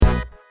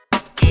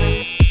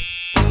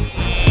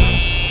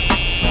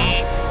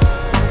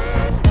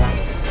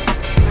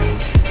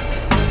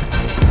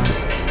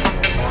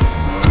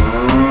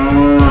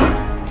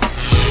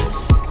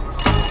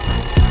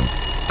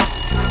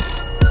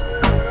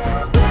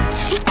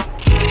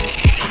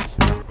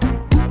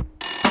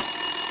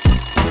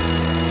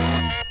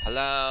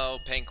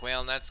Pink Whale,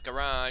 and that's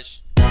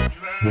Garage.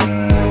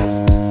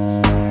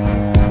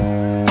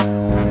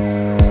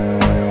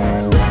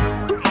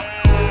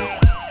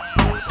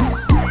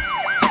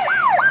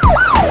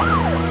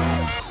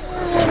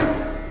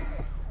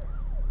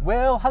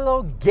 Well,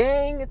 hello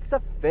gang, it's the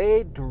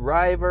Fade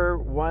Driver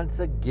once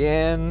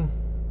again.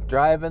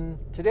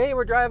 Today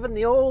we're driving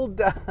the old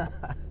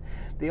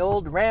the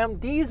old Ram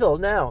diesel.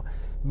 Now,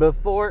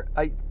 this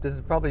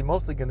is probably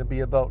mostly going to be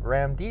about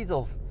Ram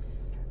diesels,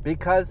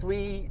 because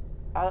we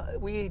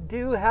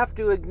do have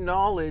to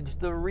acknowledge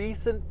the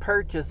recent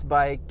purchase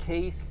by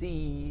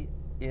KC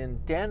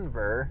in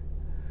Denver.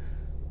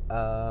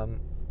 I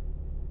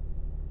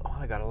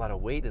got a lot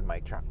of weight in my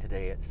truck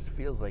today. It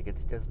feels like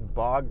it's just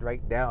bogged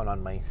right down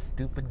on my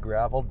stupid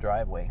gravel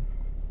driveway.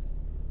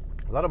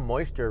 A lot of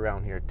moisture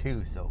around here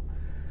too, so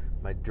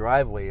my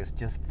driveway is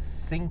just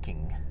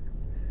sinking.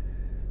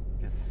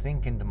 Just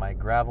sink into my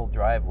gravel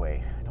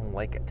driveway. I don't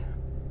like it.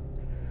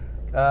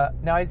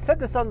 Now, I said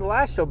this on the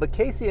last show, but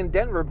Casey in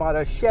Denver bought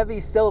a Chevy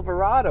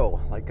Silverado,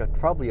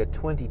 probably a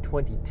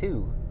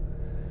 2022.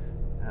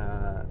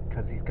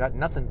 Because he's got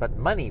nothing but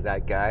money,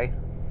 that guy.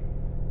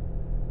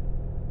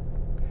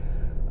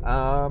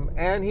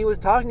 And he was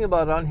talking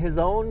about it on his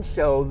own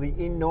show, the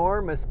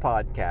Enormous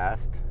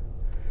Podcast.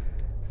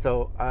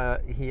 So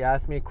he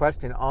asked me a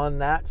question on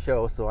that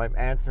show, so I'm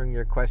answering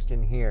your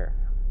question here,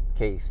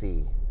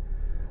 KC.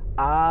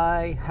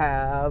 I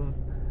have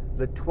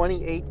the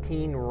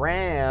 2018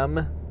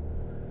 Ram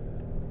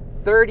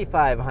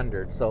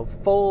 3500, so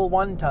full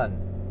 1 ton.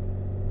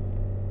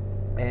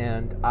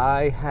 And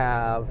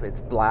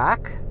it's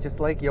black, just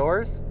like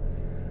yours.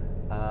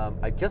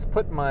 I just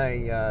put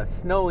my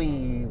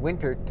snowy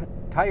winter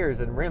tires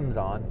and rims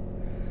on,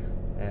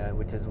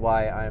 which is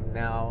why I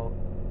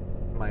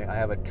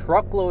have a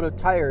truckload of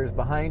tires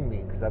behind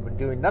me, because I've been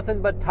doing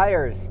nothing but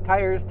tires. The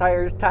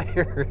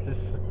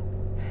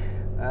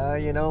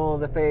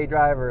Fay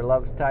driver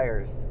loves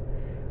tires.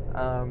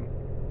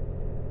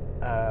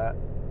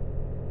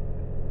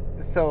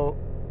 So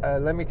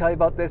let me tell you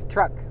about this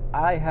truck.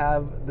 I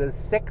have the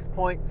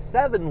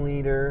 6.7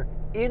 liter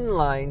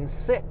inline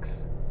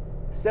 6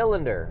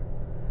 cylinder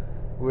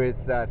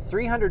with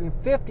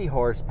 350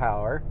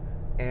 horsepower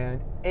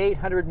and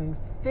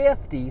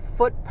 850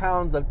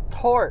 foot-pounds of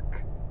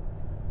torque.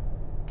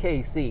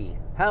 KC,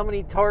 how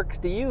many torques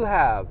do you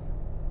have?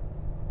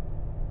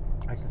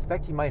 I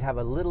suspect you might have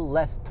a little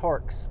less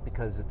torques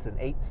because it's an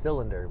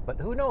 8-cylinder,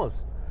 but who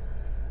knows?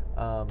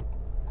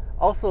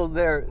 Also,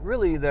 the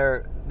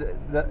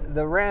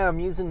Ram,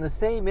 using the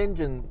same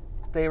engine,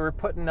 they're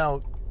putting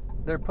out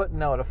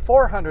a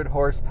 400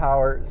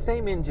 horsepower,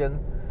 same engine.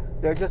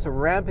 They're just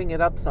ramping it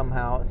up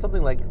somehow,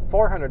 something like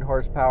 400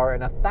 horsepower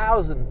and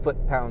 1,000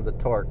 foot-pounds of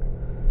torque.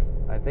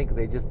 I think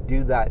they just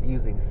do that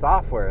using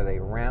software. They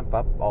ramp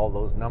up all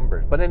those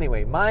numbers. But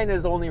anyway, mine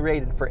is only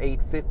rated for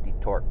 850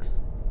 torques.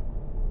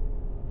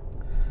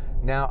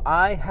 Now,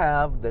 I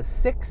have the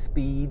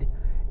 6-speed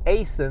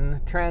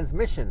ASIN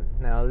transmission.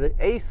 Now, the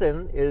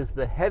ASIN is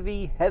the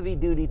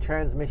heavy-duty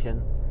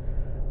transmission.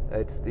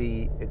 It's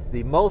the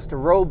most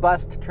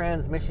robust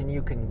transmission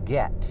you can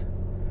get.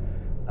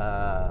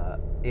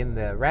 In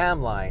the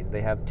Ram line,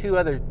 they have 2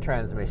 other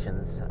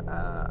transmissions.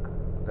 I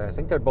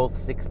think they're both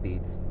 6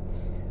 speeds.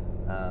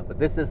 But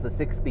this is the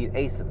 6-speed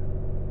ASIN,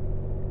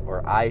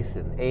 or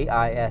AISIN,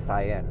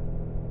 AISIN.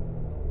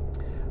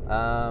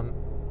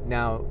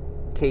 Now,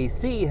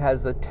 KC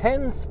has a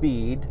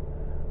 10-speed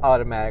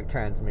automatic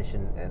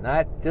transmission, and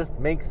that just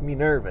makes me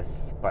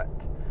nervous.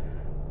 But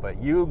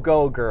you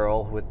go,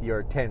 girl, with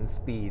your 10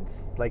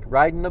 speeds, like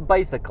riding a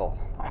bicycle.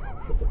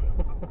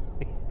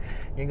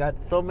 You got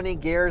so many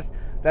gears,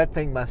 that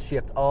thing must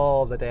shift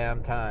all the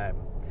damn time.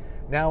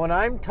 Now, when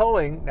I'm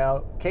towing,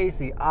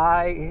 Casey, Casey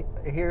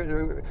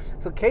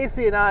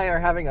and I are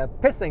having a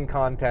pissing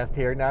contest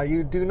here. Now,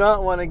 you do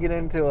not want to get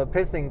into a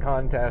pissing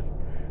contest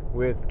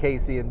with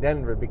Casey in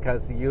Denver,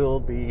 because you'll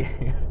be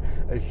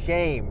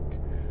ashamed.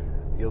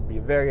 You'll be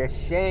very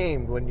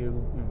ashamed when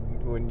you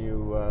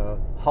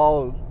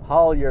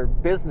haul your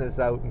business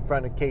out in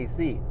front of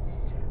KC.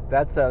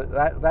 That's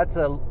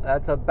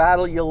a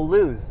battle you'll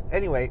lose.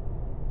 Anyway,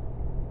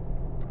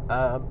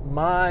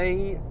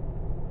 my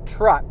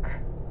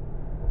truck,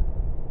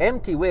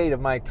 empty weight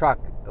of my truck,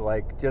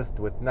 like just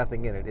with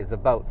nothing in it, is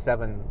about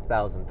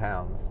 7,000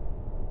 pounds.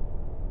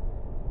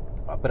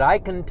 But I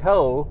can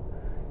tow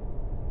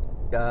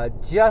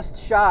just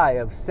shy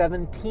of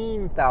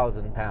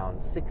 17,000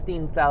 pounds,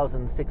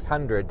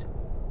 16,600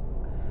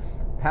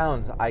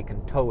 pounds I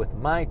can tow with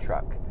my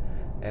truck.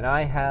 And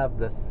I have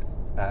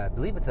this, I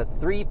believe it's a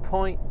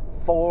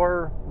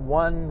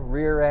 3.41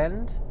 rear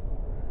end,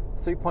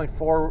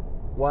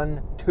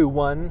 3.41 to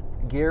 1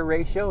 gear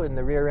ratio in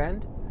the rear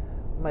end.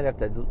 Might have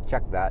to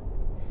check that.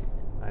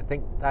 I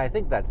think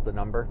that's the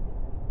number.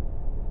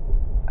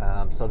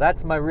 So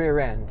that's my rear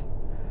end.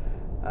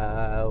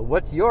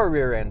 What's your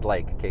rear end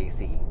like,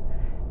 Casey?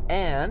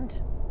 And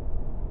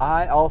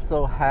I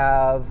also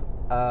have,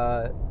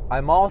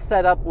 I'm all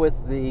set up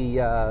with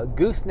the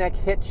gooseneck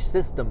hitch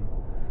system.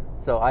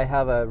 So I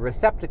have a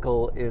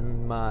receptacle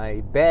in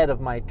my bed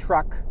of my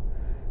truck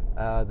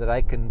that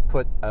I can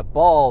put a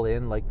ball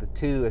in, like I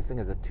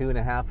think it's a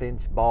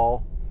 2.5-inch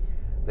ball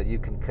that you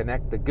can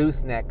connect the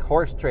gooseneck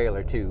horse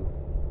trailer to.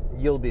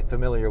 You'll be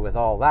familiar with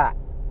all that,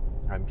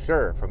 I'm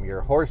sure, from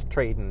your horse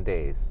trading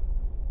days.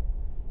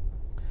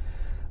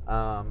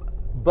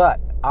 But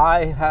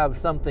I have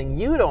something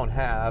you don't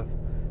have,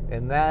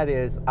 and that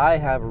is I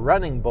have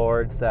running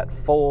boards that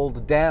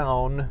fold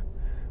down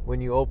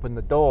when you open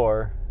the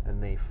door,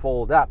 and they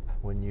fold up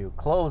when you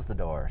close the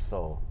door.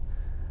 So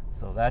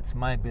that's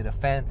my bit of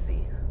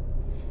fancy.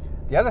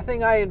 The other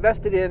thing I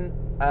invested in,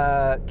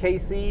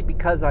 KC,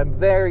 because I'm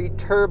very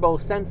turbo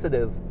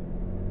sensitive.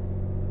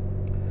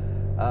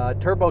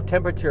 Turbo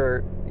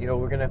temperature.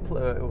 We're gonna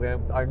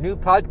our new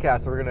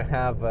podcast. We're gonna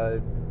have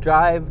a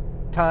drive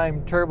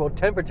time turbo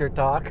temperature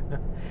talk.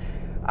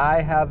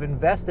 I have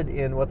invested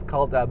in what's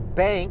called a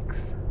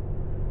Banks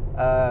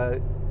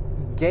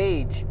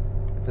gauge.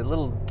 It's a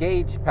little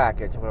gauge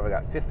package. What have I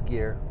got? 5th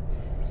gear.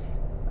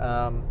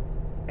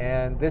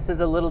 And this is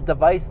a little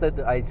device that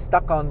I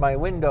stuck on my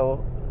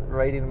window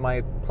right in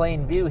my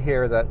plain view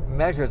here that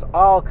measures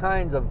all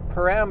kinds of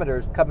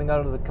parameters coming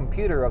out of the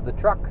computer of the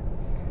truck.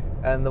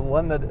 And the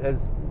one that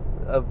is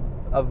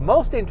of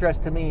most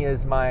interest to me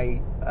is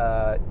my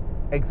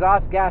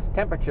exhaust gas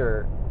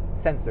temperature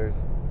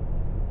sensors.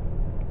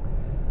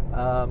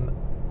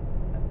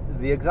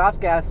 The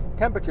exhaust gas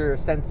temperature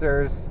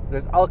sensors,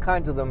 there's all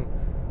kinds of them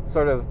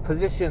sort of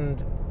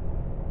positioned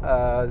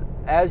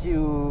as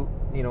you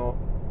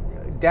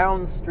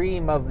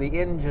downstream of the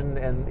engine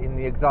and in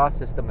the exhaust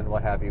system and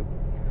what have you.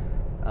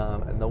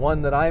 And the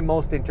one that I'm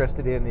most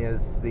interested in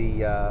is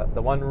the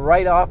one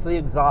right off the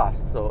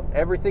exhaust. So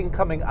everything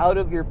coming out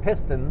of your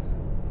pistons,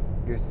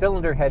 your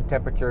cylinder head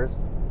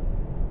temperatures,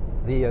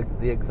 the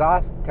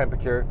exhaust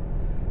temperature,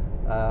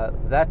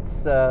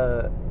 that's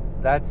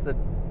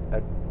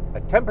a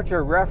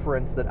temperature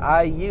reference that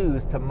I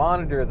use to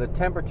monitor the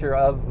temperature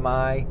of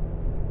my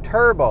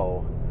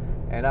turbo.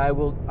 And I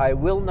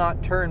will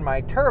not turn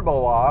my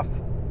turbo off.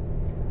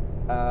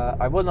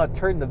 I will not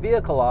turn the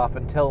vehicle off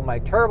until my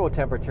turbo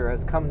temperature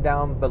has come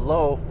down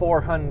below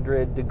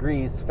 400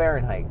 degrees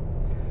Fahrenheit.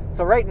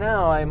 So right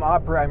now I'm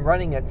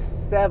running at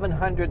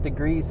 700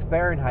 degrees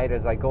Fahrenheit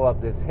as I go up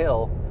this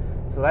hill.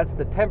 So that's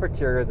the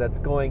temperature of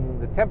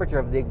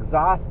the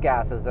exhaust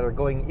gases that are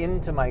going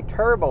into my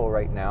turbo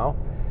right now.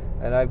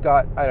 And I've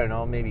got, I don't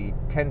know, maybe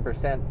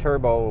 10%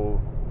 turbo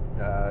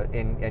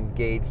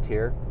engaged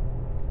here.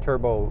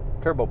 Turbo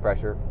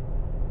pressure.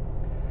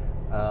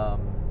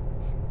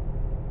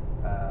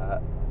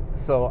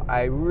 So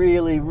I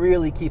really,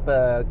 really keep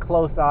a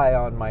close eye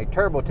on my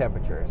turbo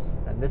temperatures,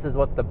 and this is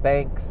what the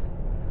Banks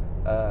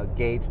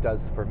gauge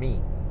does for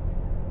me.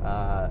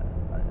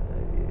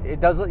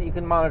 You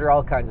can monitor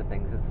all kinds of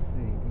things.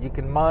 You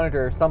can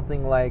monitor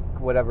something like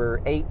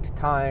 8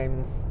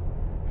 times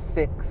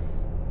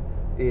 6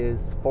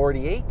 is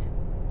 48.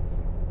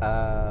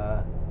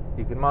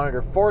 You can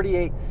monitor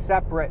 48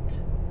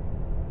 separate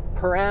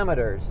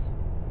parameters.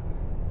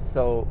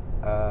 So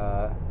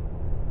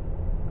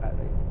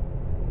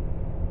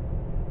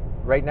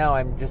right now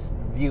I'm just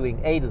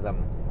viewing 8 of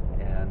them,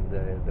 and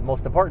the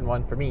most important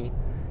one for me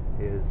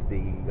is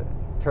the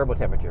turbo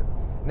temperature.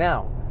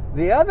 Now,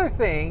 the other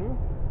thing,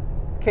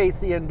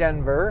 Casey in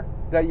Denver,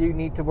 that you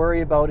need to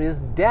worry about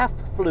is DEF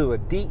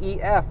fluid,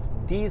 DEF,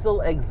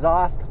 diesel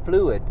exhaust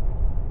fluid.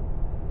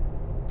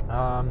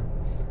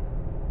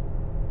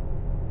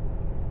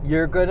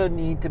 You're going to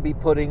need to be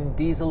putting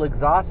diesel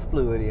exhaust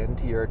fluid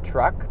into your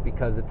truck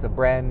because it's a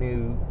brand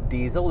new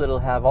diesel. It'll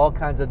have all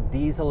kinds of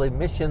diesel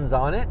emissions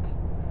on it,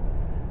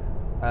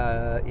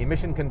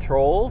 emission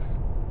controls,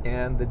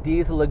 and the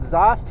diesel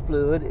exhaust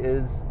fluid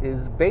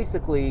is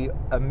basically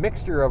a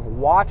mixture of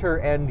water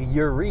and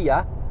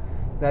urea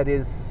that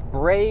is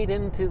sprayed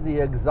into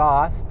the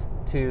exhaust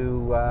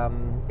to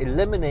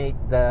eliminate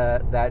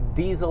that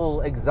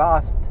diesel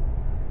exhaust.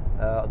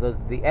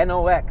 The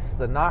NOx,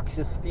 the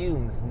noxious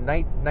fumes,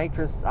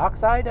 nitrous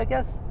oxide, I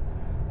guess.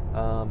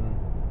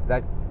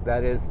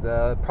 That is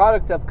the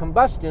product of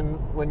combustion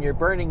when you're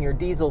burning your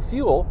diesel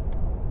fuel.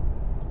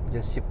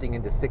 Just shifting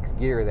into 6th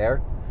gear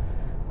there.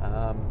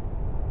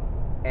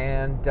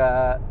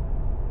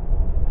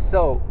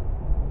 So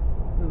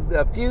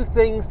a few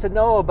things to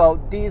know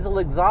about diesel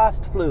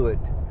exhaust fluid,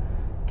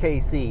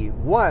 KC.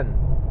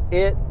 1,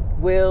 it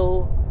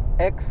will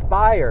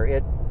expire.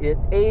 It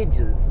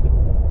ages.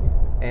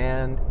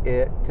 And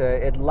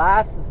it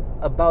lasts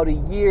about a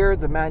year.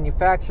 The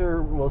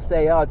manufacturer will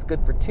say, it's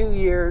good for 2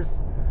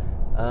 years.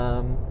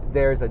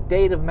 There's a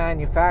date of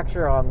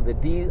manufacture on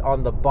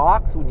the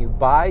box when you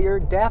buy your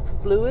DEF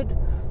fluid,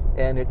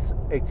 and it's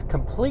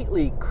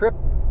completely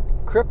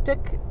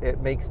cryptic.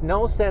 It makes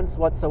no sense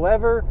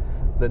whatsoever.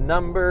 The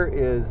number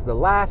is the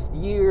last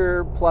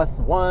year plus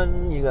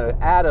 1. You got to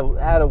add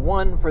a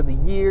 1 for the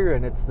year,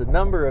 and it's the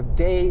number of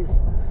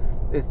days.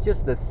 It's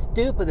just the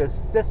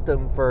stupidest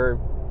system for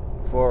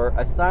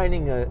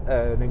assigning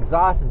an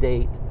exhaust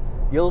date.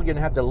 You're going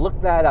to have to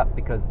look that up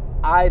because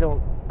I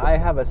don't I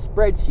have a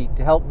spreadsheet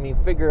to help me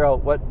figure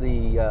out what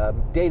the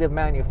date of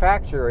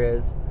manufacture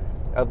is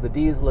of the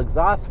diesel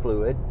exhaust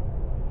fluid.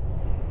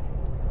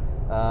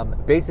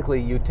 Basically,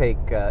 you take,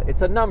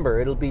 it's a number.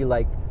 It'll be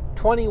like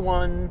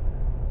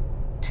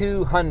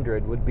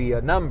 21200 would be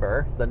a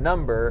number. The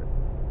number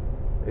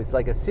is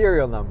like a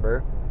serial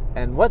number.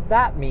 And what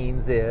that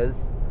means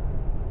is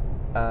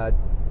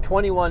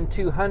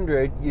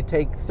 21200, you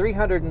take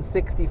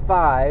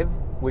 365,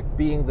 which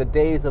being the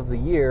days of the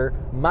year,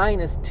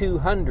 minus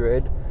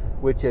 200,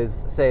 which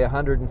is, say,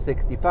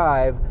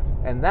 165,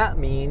 and that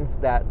means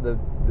that the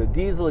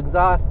diesel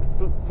exhaust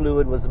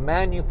fluid was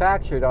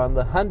manufactured on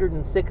the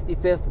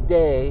 165th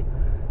day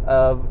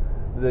of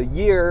the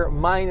year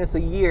minus a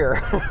year.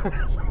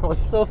 It was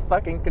so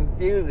fucking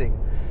confusing.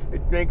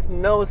 It makes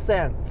no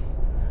sense.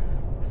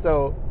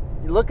 So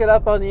you look it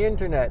up on the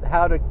internet,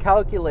 how to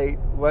calculate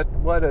what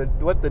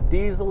the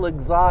diesel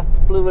exhaust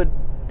fluid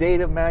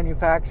date of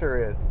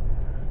manufacture is.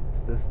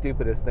 It's the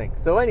stupidest thing.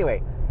 So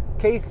anyway,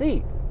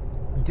 KC,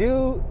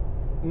 do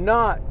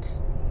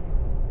not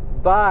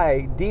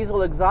buy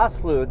diesel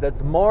exhaust fluid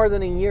that's more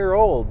than a year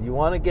old. You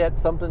want to get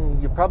something,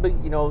 you probably,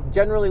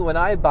 generally when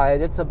I buy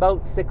it, it's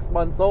about 6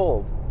 months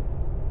old.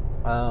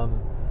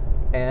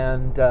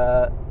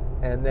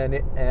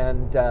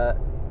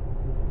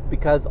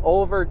 Because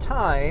over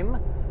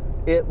time,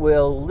 it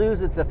will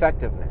lose its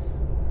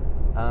effectiveness.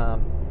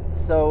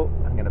 So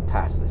I'm going to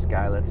pass this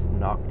guy. Let's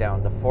knock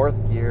down to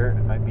 4th gear.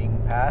 Am I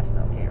being passed?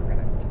 Okay, we're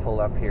going to pull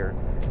up here.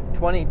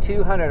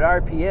 2200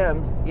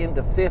 RPMs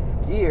into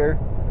 5th gear.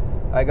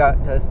 I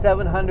got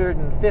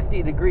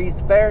 750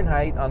 degrees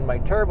Fahrenheit on my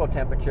turbo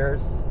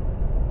temperatures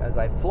as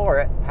I floor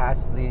it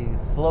past the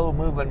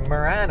slow-moving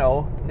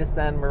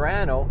Nissan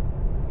Murano,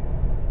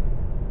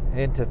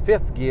 into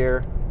 5th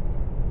gear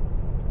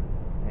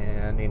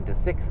and into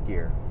 6th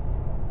gear.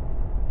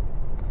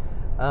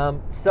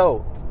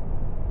 So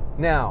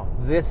now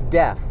this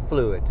DEF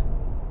fluid,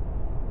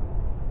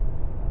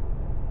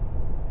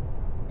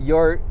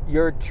 your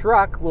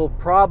truck will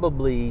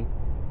probably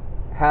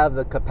have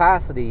the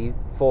capacity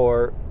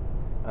for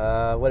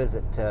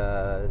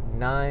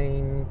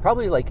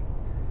probably like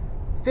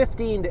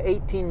 15 to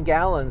 18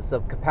 gallons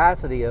of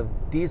capacity of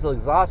diesel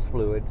exhaust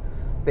fluid.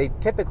 They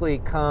typically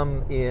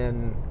come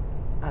in,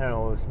 I don't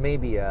know, it's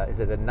maybe is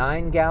it a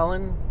 9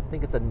 gallon? I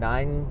think it's a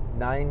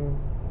 9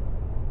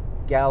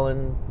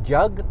 gallon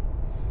jug.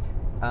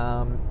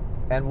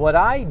 And what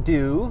I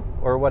do,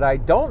 or what I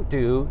don't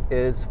do,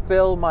 is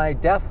fill my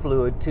DEF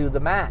fluid to the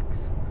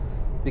max,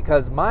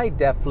 because my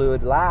DEF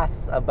fluid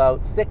lasts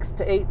about 6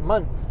 to 8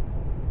 months,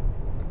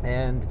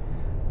 and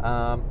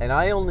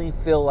I only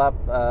fill up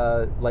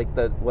like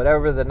the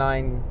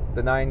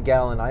 9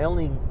 gallon.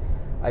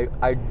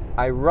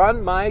 I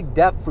run my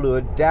DEF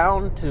fluid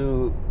down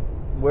to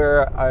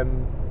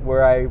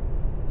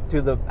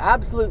to the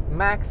absolute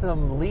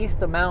maximum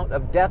least amount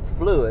of DEF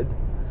fluid.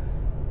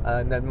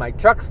 And then my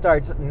truck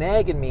starts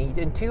nagging me,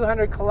 in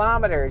 200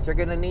 kilometers, you're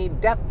going to need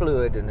DEF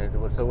fluid.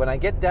 And so when I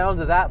get down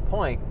to that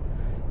point,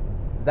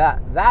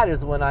 that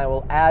is when I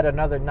will add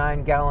another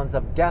 9 gallons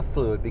of DEF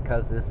fluid,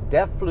 because this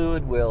DEF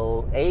fluid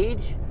will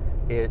age.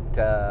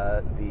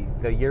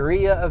 The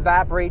urea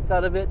evaporates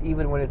out of it,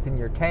 even when it's in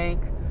your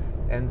tank.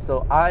 And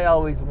so I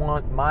always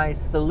want my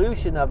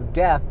solution of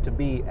DEF to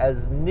be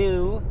as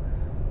new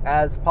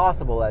as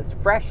possible, as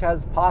fresh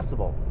as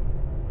possible.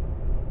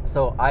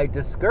 So I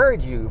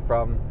discourage you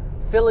from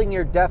filling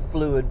your DEF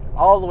fluid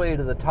all the way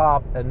to the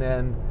top and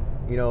then,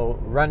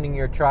 running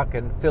your truck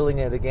and filling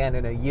it again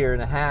in a year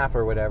and a half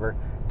or whatever.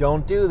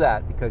 Don't do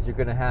that, because you're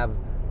going to have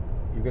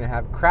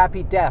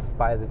crappy DEF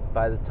by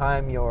the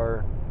time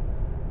you're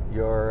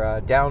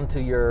down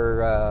to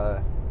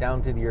your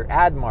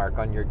add mark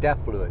on your DEF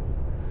fluid.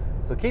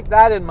 So keep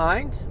that in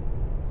mind.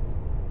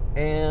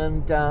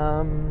 And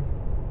I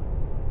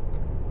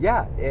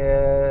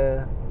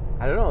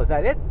don't know, is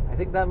that it? I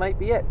think that might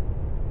be it.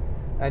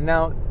 And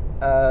now,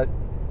 the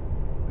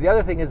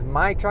other thing is,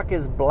 my truck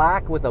is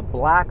black with a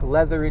black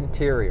leather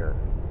interior.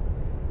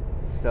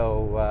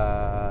 So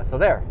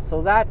there.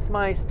 So that's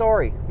my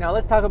story. Now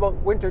let's talk about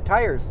winter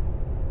tires.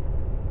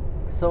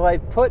 So I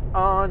put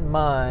on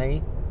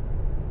my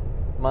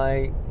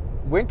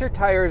winter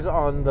tires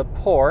on the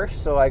Porsche.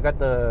 So I got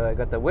the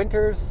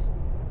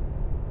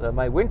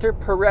my winter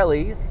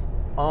Pirellis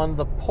on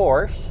the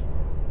Porsche,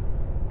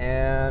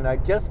 and I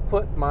just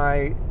put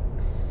my,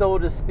 so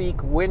to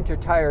speak, winter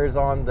tires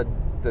on the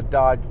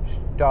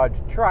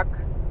Dodge truck.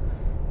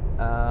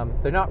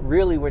 They're not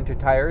really winter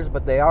tires,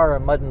 but they are a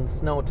mud and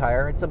snow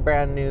tire. It's a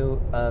brand new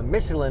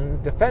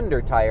Michelin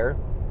Defender tire.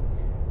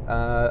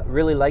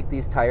 Really like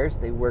these tires.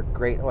 They work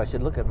great. Oh, I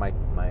should look at my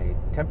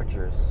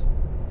temperatures.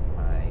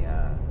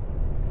 My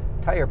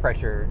tire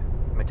pressures,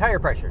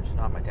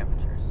 not my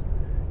temperatures.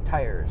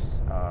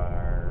 Tires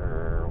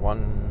are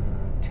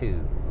 1,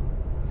 2.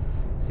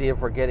 See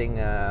if we're getting,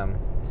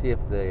 see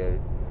if the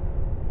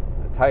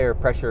tire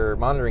pressure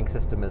monitoring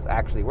system is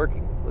actually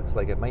working. Looks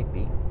like it might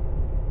be.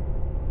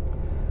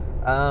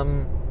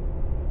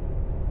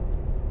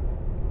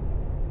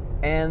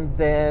 And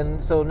then,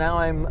 so now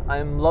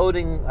I've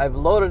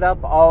loaded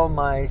up all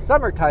my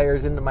summer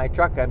tires into my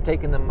truck. I'm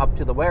taking them up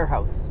to the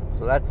warehouse.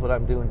 So that's what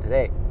I'm doing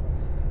today.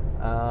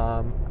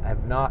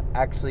 I've not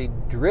actually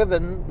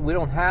driven. We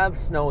don't have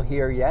snow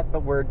here yet, but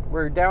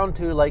we're down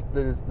to like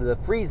the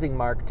freezing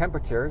mark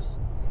temperatures.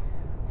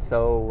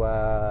 So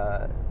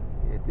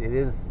it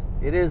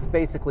is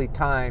basically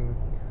time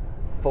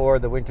for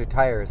the winter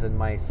tires. And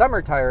my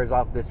summer tires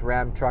off this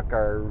Ram truck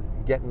are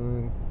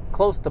getting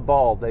close to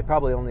bald. They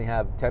probably only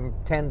have 10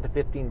 to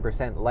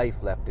 15%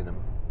 life left in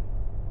them.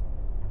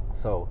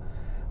 So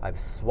I've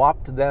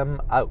swapped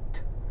them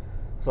out.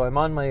 So I'm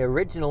on my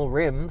original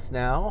rims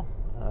now,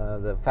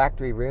 the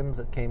factory rims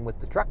that came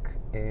with the truck,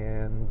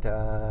 and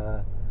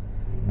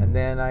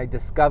then I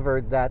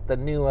discovered that the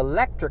new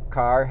electric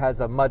car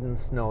has a mud and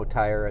snow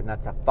tire, and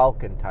that's a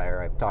Falcon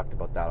tire. I've talked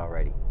about that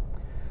already.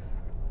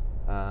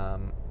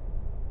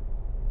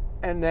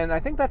 And then I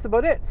think that's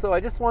about it. So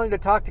I just wanted to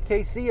talk to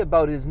KC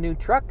about his new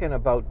truck and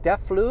about DEF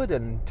fluid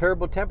and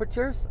turbo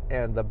temperatures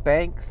and the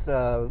Banks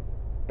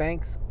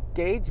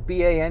gauge,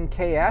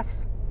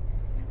 BANKS.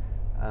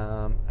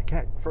 I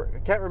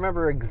can't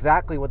remember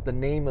exactly what the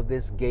name of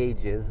this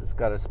gauge is. It's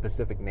got a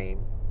specific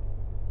name,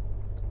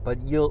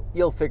 but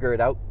you'll figure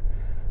it out.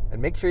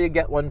 And make sure you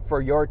get one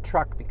for your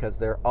truck, because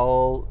they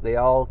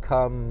all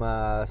come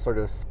sort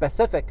of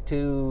specific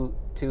to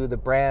the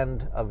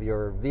brand of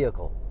your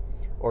vehicle.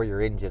 Or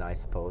your engine, I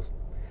suppose.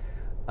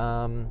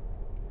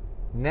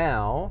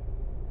 Now,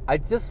 I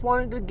just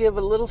wanted to give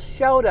a little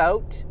shout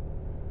out,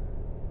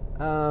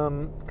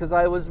 because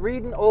I was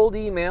reading old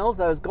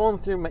emails. I was going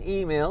through my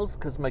emails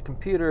because my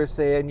computer is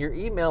saying your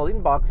email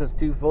inbox is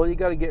too full. You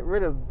got to get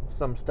rid of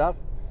some stuff.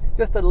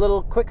 Just a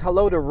little quick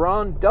hello to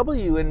Ron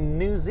W. in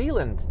New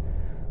Zealand,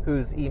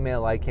 whose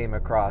email I came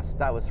across.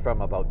 That was from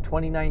about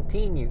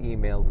 2019. You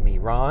emailed me,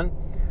 Ron.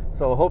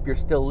 So I hope you're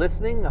still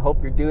listening. I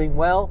hope you're doing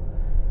well.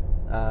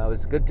 It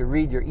was good to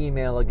read your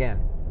email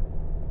again.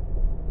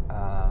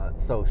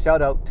 So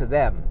shout out to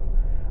them.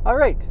 All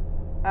right.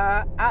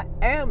 I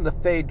am the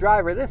Fade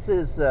Driver. This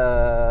is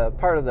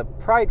part of the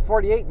Pride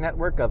 48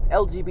 network of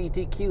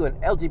LGBTQ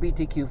and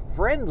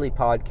LGBTQ-friendly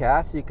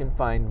podcasts. You can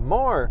find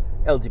more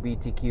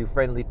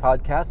LGBTQ-friendly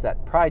podcasts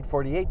at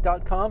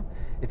pride48.com.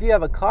 If you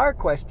have a car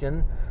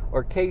question,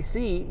 or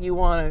KC, you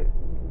want to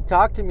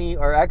talk to me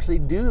or actually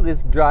do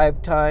this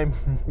drive time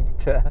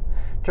to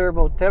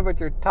turbo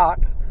temperature talk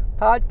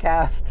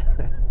podcast,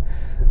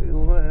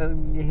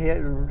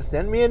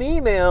 send me an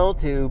email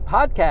to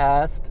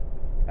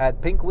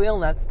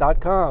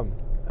podcast@pinkwheelnuts.com.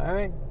 All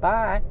right,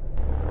 bye.